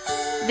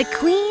 The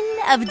Queen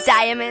of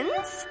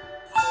Diamonds.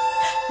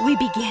 We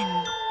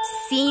begin.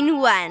 Scene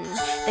 1.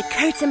 The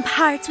curtain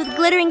parts with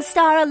glittering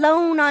star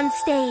alone on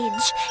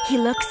stage. He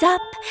looks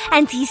up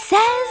and he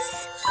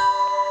says,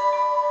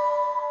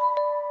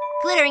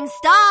 "Glittering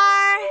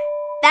star,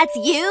 that's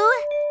you?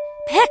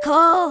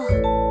 Pickle."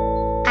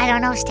 I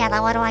don't know,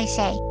 Stella. What do I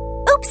say?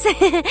 Oops,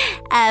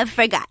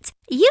 forgot.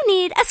 You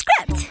need a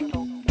script.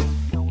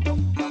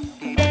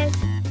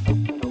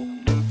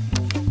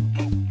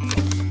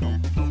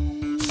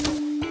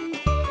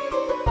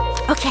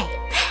 Okay,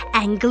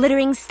 and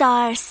Glittering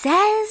Star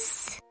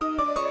says...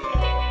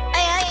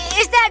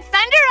 Is that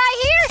thunder I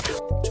hear?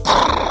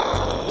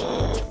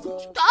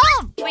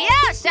 Oh,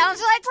 yeah,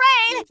 sounds like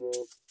rain.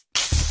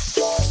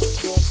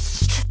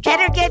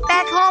 Better get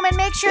back home and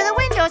make sure the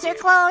windows are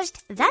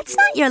closed. That's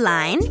not your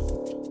line.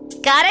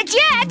 Got a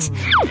jet!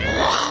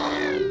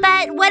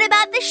 But what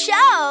about the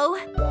show?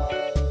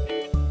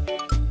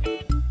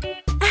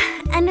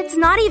 And it's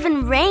not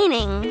even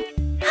raining.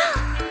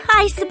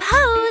 I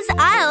suppose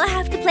I'll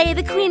have to play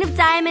the Queen of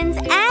Diamonds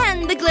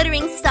and the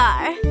Glittering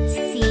Star.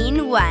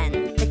 Scene 1.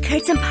 The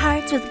curtain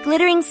parts with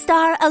Glittering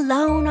Star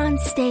alone on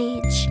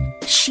stage.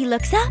 She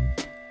looks up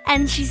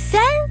and she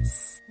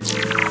says...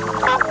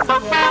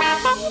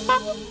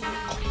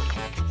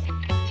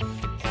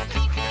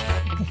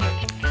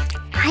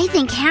 I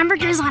think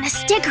hamburgers on a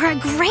stick are a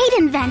great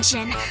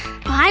invention.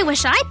 I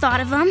wish I'd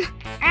thought of them.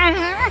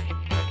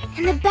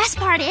 And the best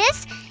part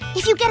is,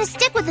 if you get a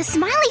stick with a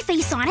smiley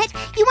face on it,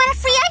 you win a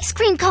free ice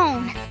cream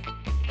cone.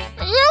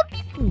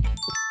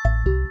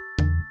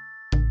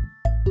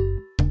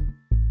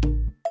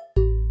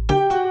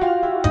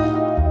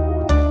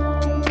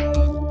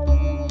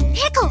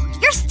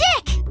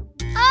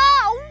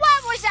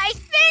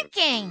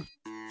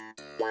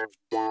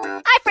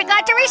 I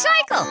forgot to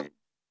recycle.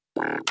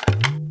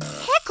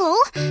 Pickle,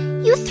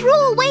 you threw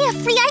away a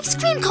free ice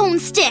cream cone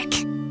stick.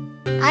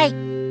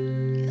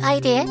 I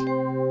did?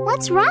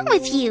 What's wrong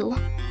with you?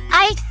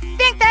 I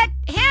think that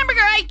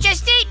hamburger I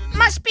just ate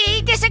must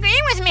be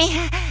disagreeing with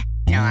me.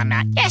 No, I'm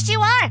not. Yes, you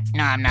are.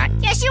 No, I'm not.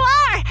 Yes, you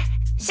are.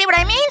 See what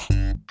I mean?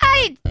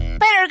 I'd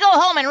better go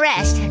home and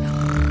rest.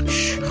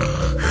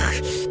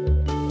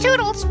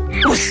 Toodles.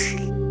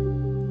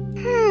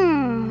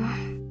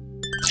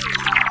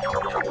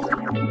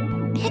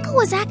 Pickle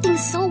was acting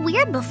so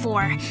weird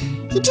before.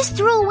 He just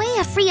threw away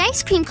a free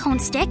ice cream cone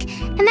stick,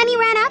 and then he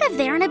ran out of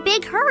there in a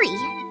big hurry.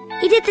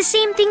 He did the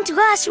same thing to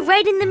us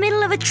right in the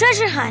middle of a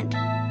treasure hunt.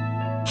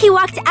 He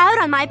walked out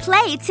on my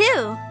play,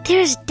 too.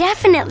 There's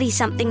definitely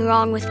something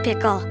wrong with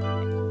Pickle.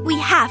 We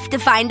have to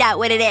find out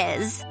what it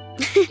is.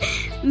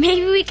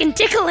 Maybe we can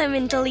tickle him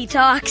until he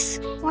talks.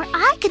 Or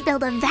I could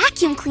build a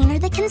vacuum cleaner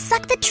that can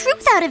suck the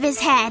truth out of his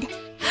head.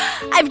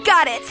 I've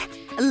got it.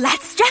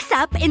 Let's dress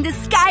up in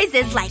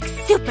disguises like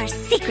super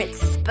secret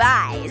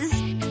spies.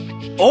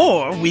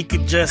 Or we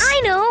could just...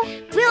 I know.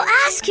 We'll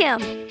ask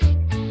him.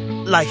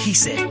 Like he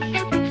said.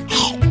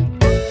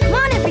 Come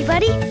on,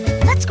 everybody.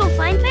 Let's go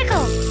find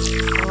Pickle.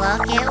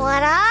 Look at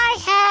what I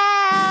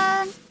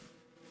have.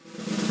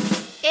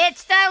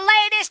 It's the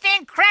latest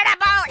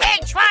incredible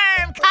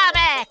inchworm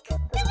comic.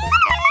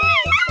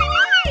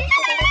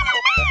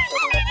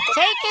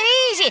 Take it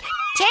easy.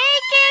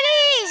 Take it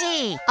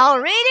easy. I'll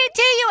read it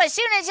to you as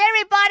soon as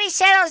everybody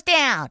settles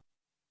down.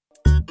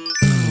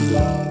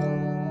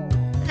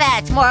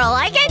 That's more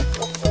like it.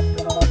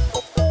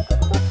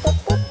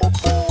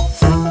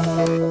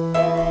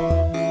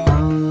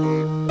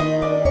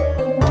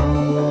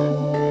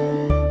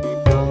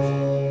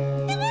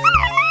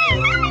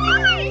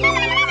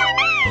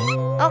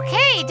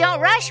 Okay,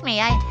 don't rush me.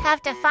 I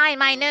have to find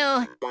my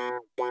new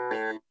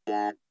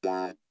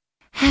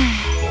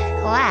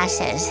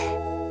glasses.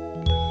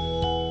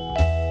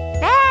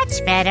 That's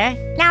better.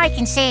 Now I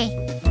can see.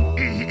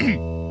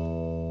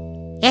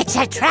 It's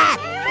a trap.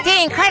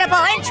 The incredible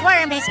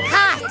inchworm is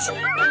caught.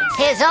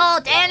 His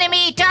old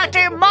enemy,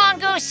 Dr.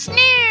 Mongoose,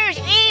 sneers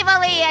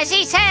evilly as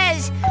he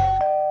says,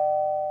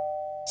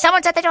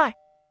 "Someone's at the door."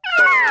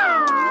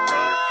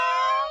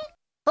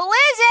 Who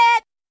is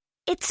it?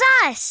 It's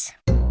us.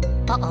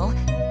 Uh-oh.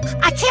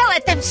 I can't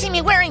let them see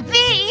me wearing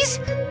these.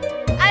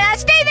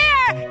 Stay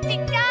there.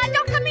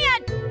 Don't come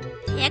in.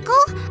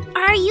 Pickle,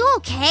 are you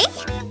okay?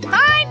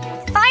 Fine.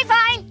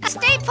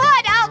 Stay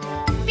put. I'll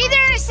be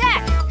there in a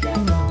sec.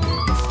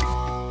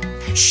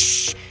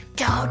 Shh.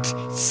 Don't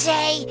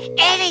say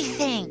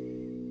anything.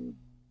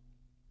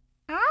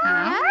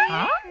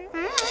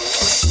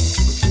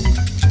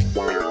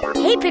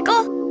 Hey,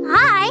 Pickle.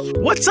 Hi.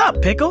 What's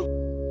up, Pickle?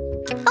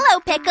 Hello,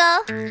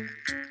 Pickle.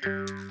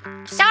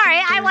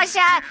 Sorry, I was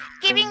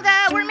giving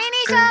the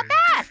worminis a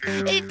bath.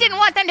 Didn't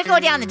want them to go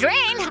down the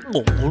drain.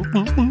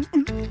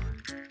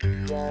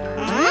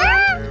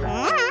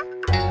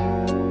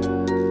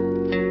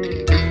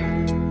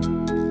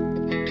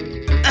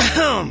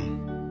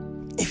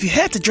 If you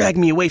had to drag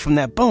me away from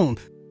that bone,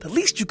 the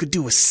least you could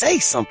do was say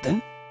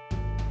something.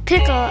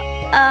 Pickle,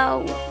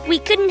 we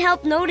couldn't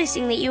help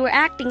noticing that you were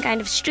acting kind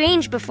of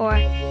strange before.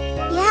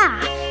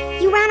 Yeah,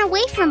 you ran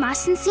away from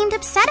us and seemed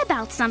upset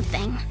about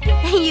something.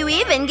 You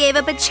even gave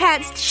up a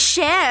chance to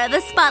share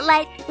the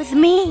spotlight with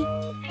me.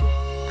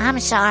 I'm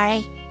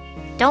sorry.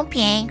 Don't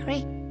be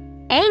angry.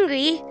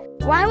 Angry?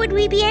 Why would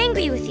we be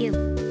angry with you?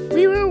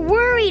 We were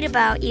worried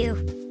about you.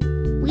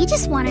 We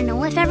just want to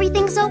know if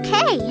everything's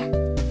okay.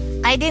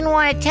 I didn't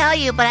want to tell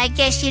you, but I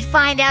guess you'd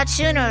find out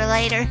sooner or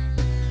later.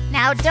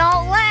 Now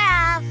don't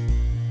laugh.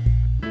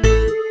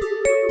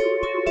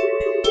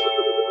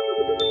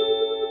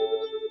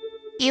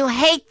 You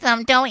hate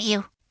them, don't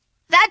you?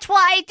 That's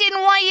why I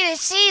didn't want you to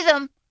see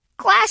them.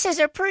 Glasses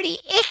are pretty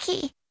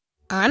icky.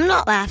 I'm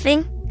not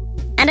laughing.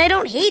 And I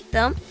don't hate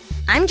them.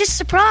 I'm just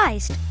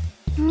surprised.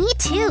 Me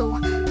too.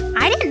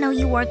 I didn't know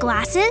you wore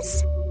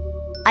glasses.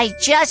 I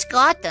just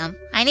got them.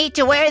 I need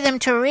to wear them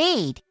to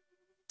read.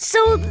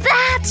 So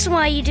that's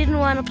why you didn't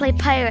want to play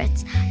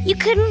pirates. You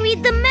couldn't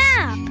read the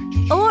map.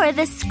 Or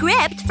the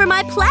script for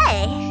my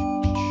play.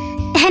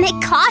 And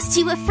it cost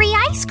you a free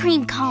ice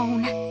cream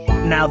cone.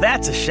 Now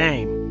that's a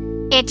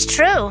shame. It's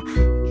true.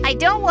 I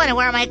don't want to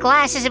wear my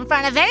glasses in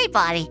front of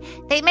anybody.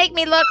 They make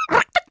me look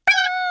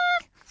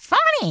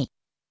funny.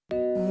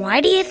 Why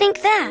do you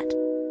think that?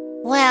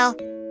 Well,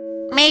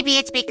 maybe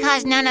it's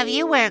because none of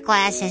you wear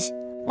glasses.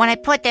 When I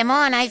put them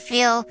on, I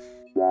feel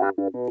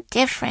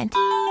different.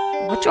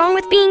 What's wrong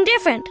with being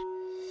different?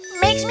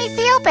 Makes me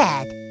feel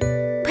bad.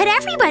 But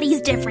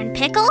everybody's different,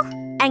 Pickle.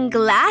 And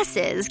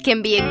glasses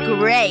can be a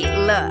great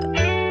look.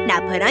 Now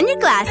put on your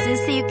glasses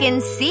so you can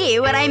see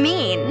what I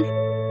mean.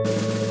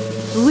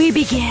 We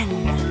begin.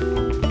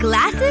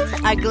 Glasses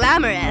are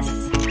glamorous.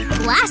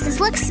 Glasses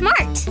look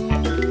smart.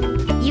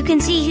 You can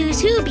see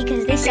who's who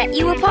because they set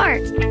you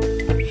apart.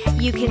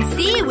 You can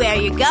see where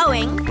you're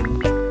going.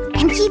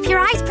 And keep your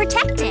eyes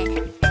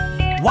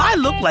Why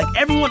look like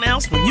everyone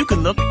else when you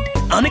can look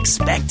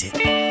unexpected?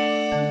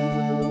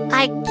 I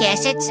I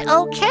guess it's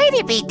okay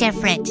to be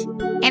different.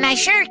 And I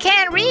sure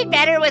can read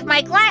better with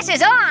my glasses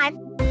on.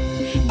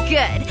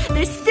 Good.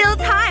 There's still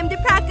time to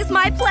practice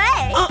my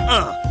play.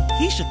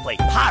 He should play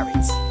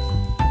pirates.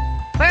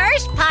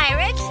 First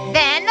pirates,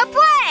 then the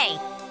play.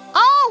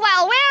 All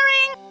while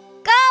wearing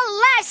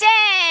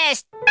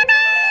glasses.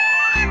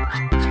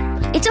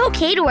 It's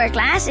okay to wear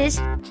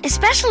glasses,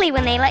 especially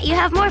when they let you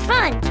have more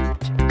fun.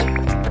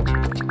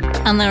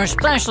 And they're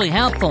especially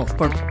helpful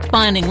for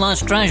finding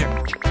lost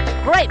treasure.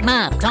 Great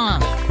math, Tom.